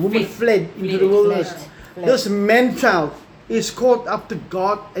man, the woman fled into the wilderness. This man child is caught up to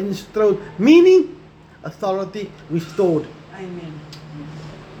God and his throne, meaning authority restored. Amen.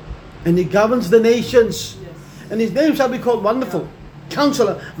 And he governs the nations. Yes. And his name shall be called Wonderful,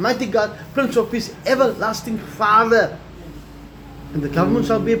 Counselor, Mighty God, Prince of Peace, Everlasting Father. And the government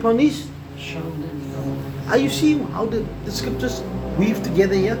shall be upon his shoulders. Are you seeing how the scriptures weave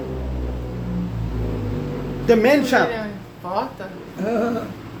together here? The man child. Water.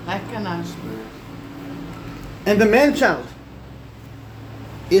 Lekker nou. And the man child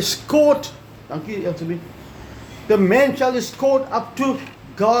is caught. Thank you, Elsie. The man child is caught up to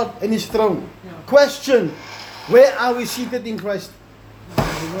God and his throne. Yeah. Question: where are we seated in Christ?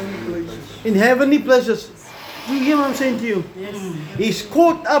 In heavenly places. Do you hear what I'm saying to you? Yes. He's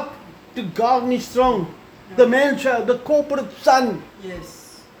caught up to God and his throne. The man child, the corporate son.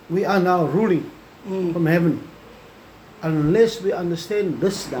 Yes. We are now ruling from heaven. Unless we understand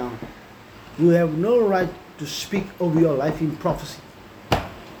this now, you have no right to speak over your life in prophecy.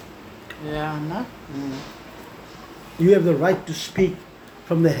 Ja, ne? You have the right to speak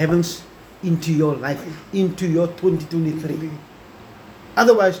from the heavens into your life, into your 2023.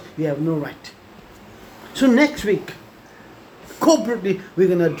 Otherwise, you have no right. So next week, corporately, we're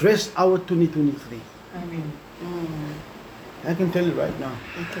going to address our 2023. Amen. I can tell you right now.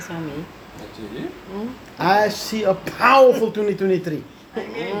 Ek is aan nie. I see a powerful 2023.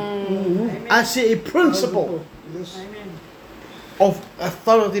 Amen. Amen. I see a principle Yes. Amen. of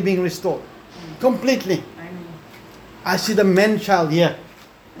authority being restored. Completely. Amen. I see the man child here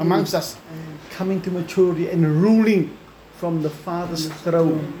amongst us coming to maturity and ruling from the Father's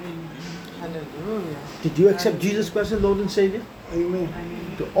throne. Hallelujah. Did you accept Jesus Christ as Lord and Savior? Amen.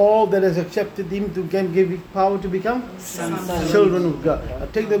 To all that has accepted Him, to can give you power to become children of God. Now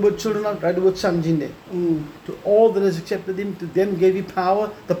take the word children out, write the word sons in there. To all that has accepted Him, to them gave you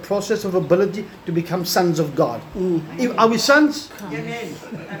power, the process of ability to become sons of God. Are we sons? Amen.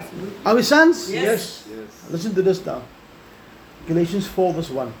 Absolutely. Are we sons? Yes. Listen to this now. Galatians 4 verse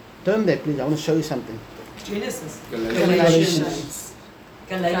 1. Turn there please, I want to show you something. Genesis. Galatians.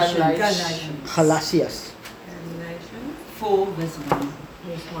 Galatians. Galatians. Galatians 4 verse 1.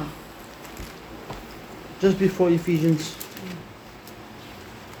 Verse 1. Just before Ephesians.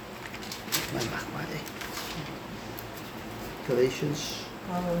 My back, my day. Galatians.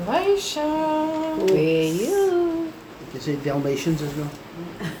 Galatians. Where you? You say Dalmatians as well.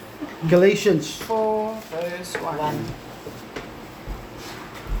 Galatians. 4 verse 1.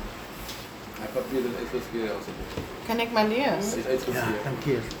 Hy papier is uitgeskeer asseblief. Kan ek maar lees? Hy is Ja, uitgeskeer.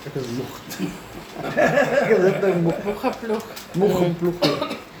 dankie. Ek is moeg. Ek is net nou moeg. Moeg geploeg. Moeg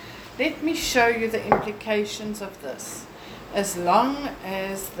geploeg. Let me show you the implications of this. As long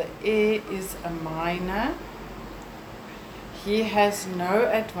as the heir is a minor, he has no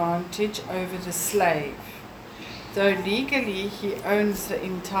advantage over the slave, though legally he owns the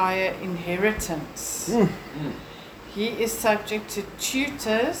entire inheritance. He is subject to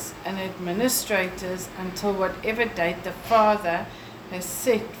tutors and administrators until whatever date the father has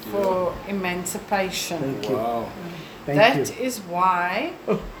set for emancipation. Thank you. Wow. Thank That you. is why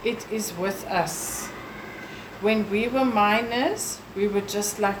it is with us. When we were minors, we were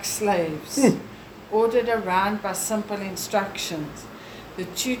just like slaves, ordered around by simple instructions, the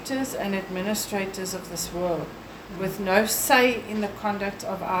tutors and administrators of this world, with no say in the conduct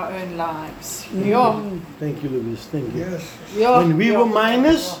of our own lives. Ja, Thank you, Louise. Thank you. Yes. ja, When we ja, were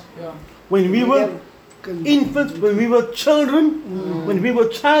minors, ja. when we were infants, when we were children, when we were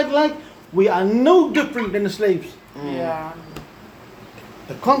childlike, we are no different than the slaves. Ja.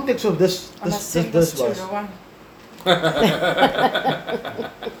 The context of this And I this send verse this to was the one.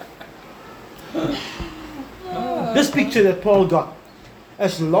 this picture that Paul got.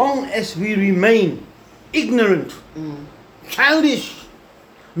 As long as we remain ignorant, childish,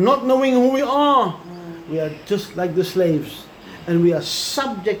 not knowing who we are, we are just like the slaves. And we are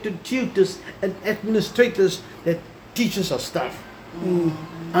subject to tutors and administrators that teach us our stuff.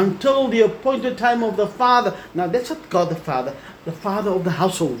 Until the appointed time of the father. Now that's not God the father of the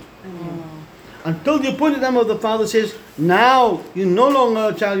household. Until the appointed time of the father says, now you're no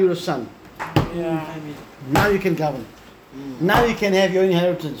longer a child, you're a son. Yeah. Amen. Now you can govern. Now you can have your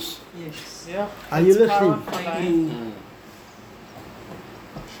inheritance. Yes. Yeah. Are you It's listening? powerful, eh?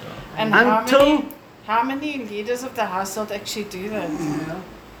 And Until how many leaders of the household actually do that?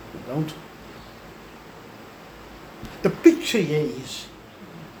 don't. The picture here is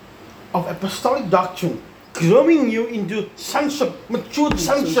of apostolic doctrine growing you into sonship, matured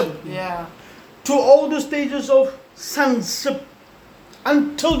sonship, Yeah. to all the stages of sonship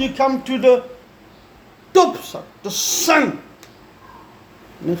until you come to the top son, the son.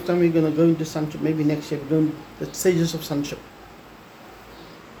 Next time we're going to go into sonship, maybe next year, we're going to the stages of sonship.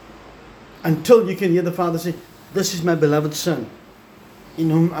 Until you can hear the Father say, this is my beloved Son, in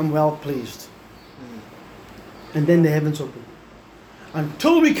whom I'm well pleased. And then the heavens open.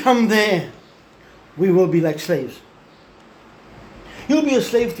 Until we come there, we will be like slaves. You'll be a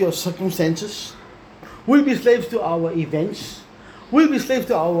slave to your circumstances. We'll be slaves to our events. We'll be slaves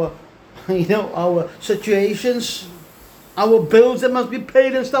to our, our situations. Our bills that must be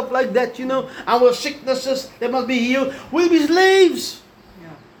paid and stuff like that, Our sicknesses that must be healed. We'll be slaves. Yeah.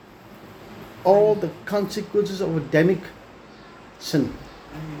 All the consequences of Adamic sin.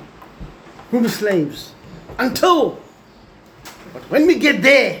 We'll be slaves. Until. But when we get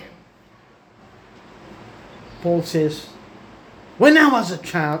there, Paul says, when I was a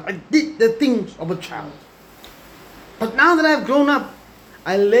child, I did the things of a child. But now that I've grown up,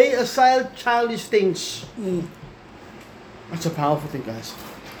 I lay aside childish things. That's a powerful thing, guys.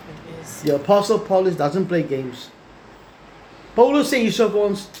 It is. The Apostle Paulus doesn't play games. Paulus sê hierso vir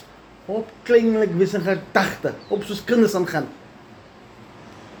ons, op kleinlik wees in gedagte, op soos kinders aangaan.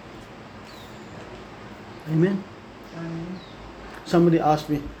 Amen. Somebody asked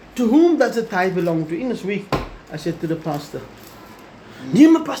me, to whom does the tithe belong to? In this week, I said to the pastor, nee,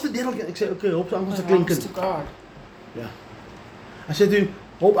 my pastor Darrel. Ek sê, okay, hoop aan ons se Belongs kleinkind. to God. Ja. I said to him,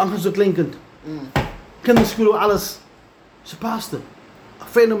 hoop aan ons se kleinkind. Kinderskool, alles. He's a pastor, a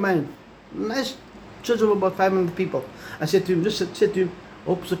friend of mine. Nice church of about 500 people. I said to him, just said to him,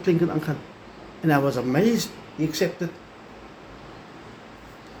 hoop se kleinkind aangaan. And I was amazed. He accepted.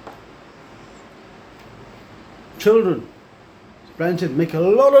 Children, Preswnted, make a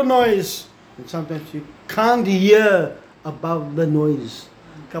lot of noise, and sometimes you can't hear above the noise.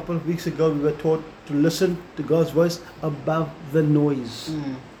 A couple of weeks ago, we were taught to listen to God's voice above the noise.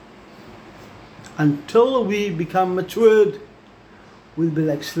 Until we become matured, we'll be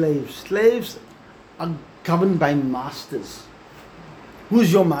like slaves. Slaves are governed by masters.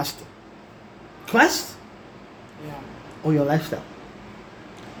 Who's your master? Christ Yeah. or your lifestyle?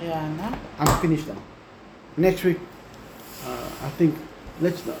 Yeah, no? I'm finished now. Next week, I think,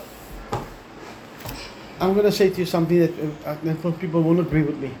 I'm going to say to you something that people won't agree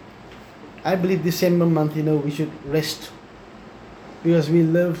with me. I believe December month, we should rest. Because we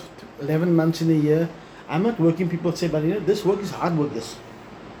live 11 months in a year. I'm not working, people say, but this work is hard work, this.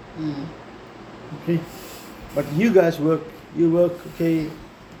 Okay? But you guys work, okay.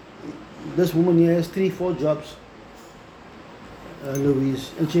 This woman here has 3-4 jobs,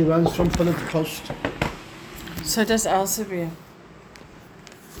 Louise, and she runs from pillar to post. So does Elsevier.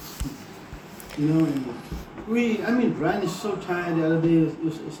 Brian is so tired. The other day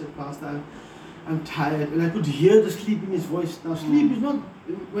he said, Pastor, I'm tired. And I could hear the sleep in his voice. Now, sleep is not,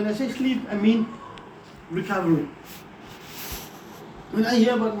 when I say sleep, I mean recovery. When I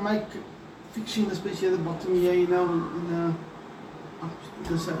hear about Mike fixing the space here at the bottom here, up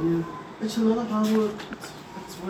to the side, it's a lot of hard work.